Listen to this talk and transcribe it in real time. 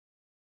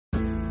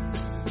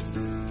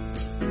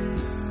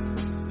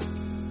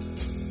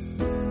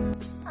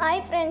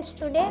friends,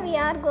 today we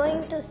are going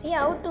to see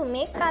how to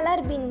make color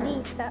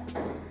bindis.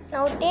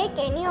 Now take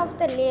any of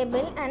the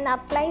label and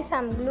apply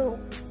some glue.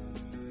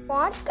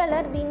 What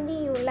color bindi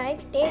you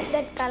like, take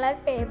that color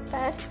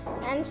paper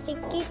and stick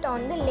it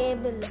on the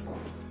label.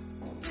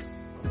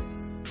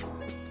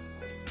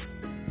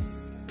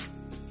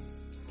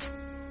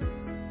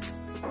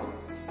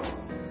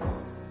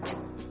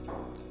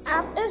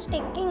 After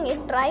sticking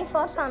it, dry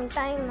for some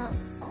time.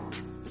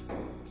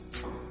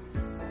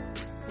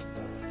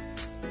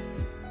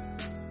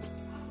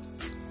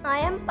 I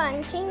am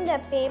punching the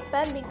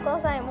paper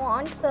because I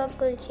want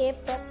circle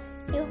shape.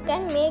 You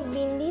can make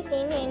bindis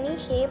in any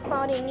shape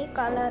or any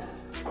color.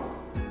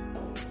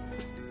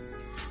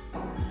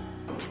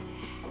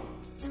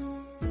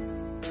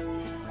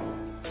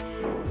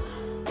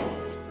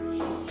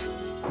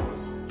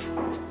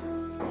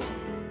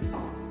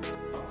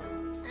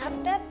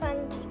 After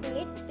punching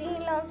it,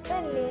 peel off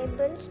the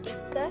label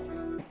sticker,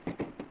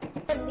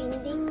 the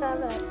bindi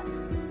cover.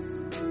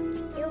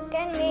 You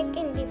can make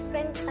in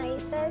different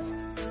sizes,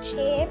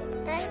 shape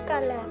and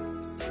color.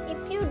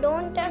 If you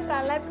don't have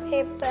color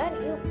paper,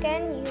 you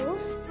can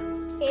use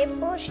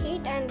A4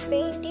 sheet and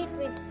paint it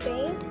with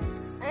paint,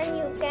 and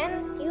you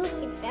can use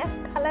it as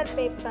color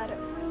paper.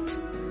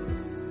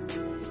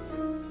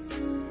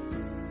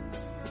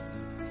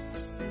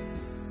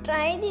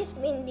 Try this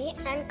bindi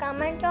and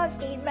comment your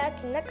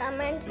feedback in the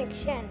comment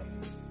section.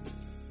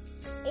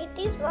 It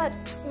is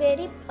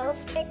very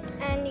perfect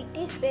and it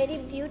is very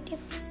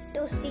beautiful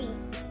to see.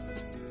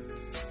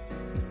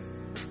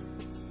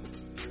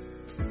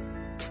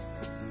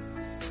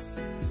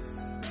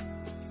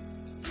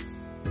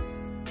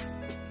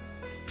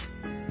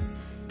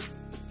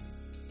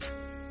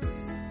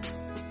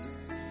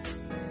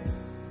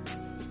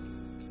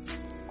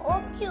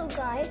 Hope you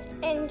guys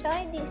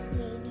enjoy this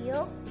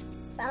video.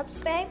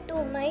 Subscribe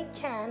to my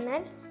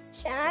channel,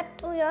 share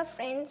to your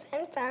friends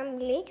and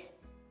families,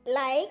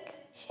 like,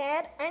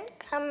 share and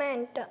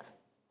comment.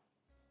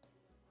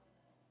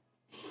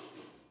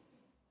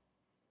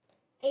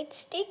 It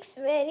sticks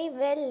very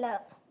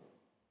well.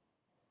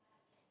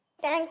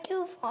 Thank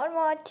you for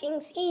watching.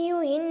 See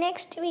you in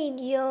next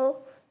video.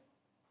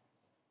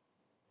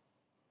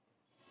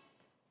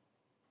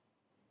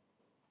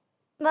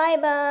 Bye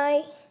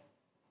bye.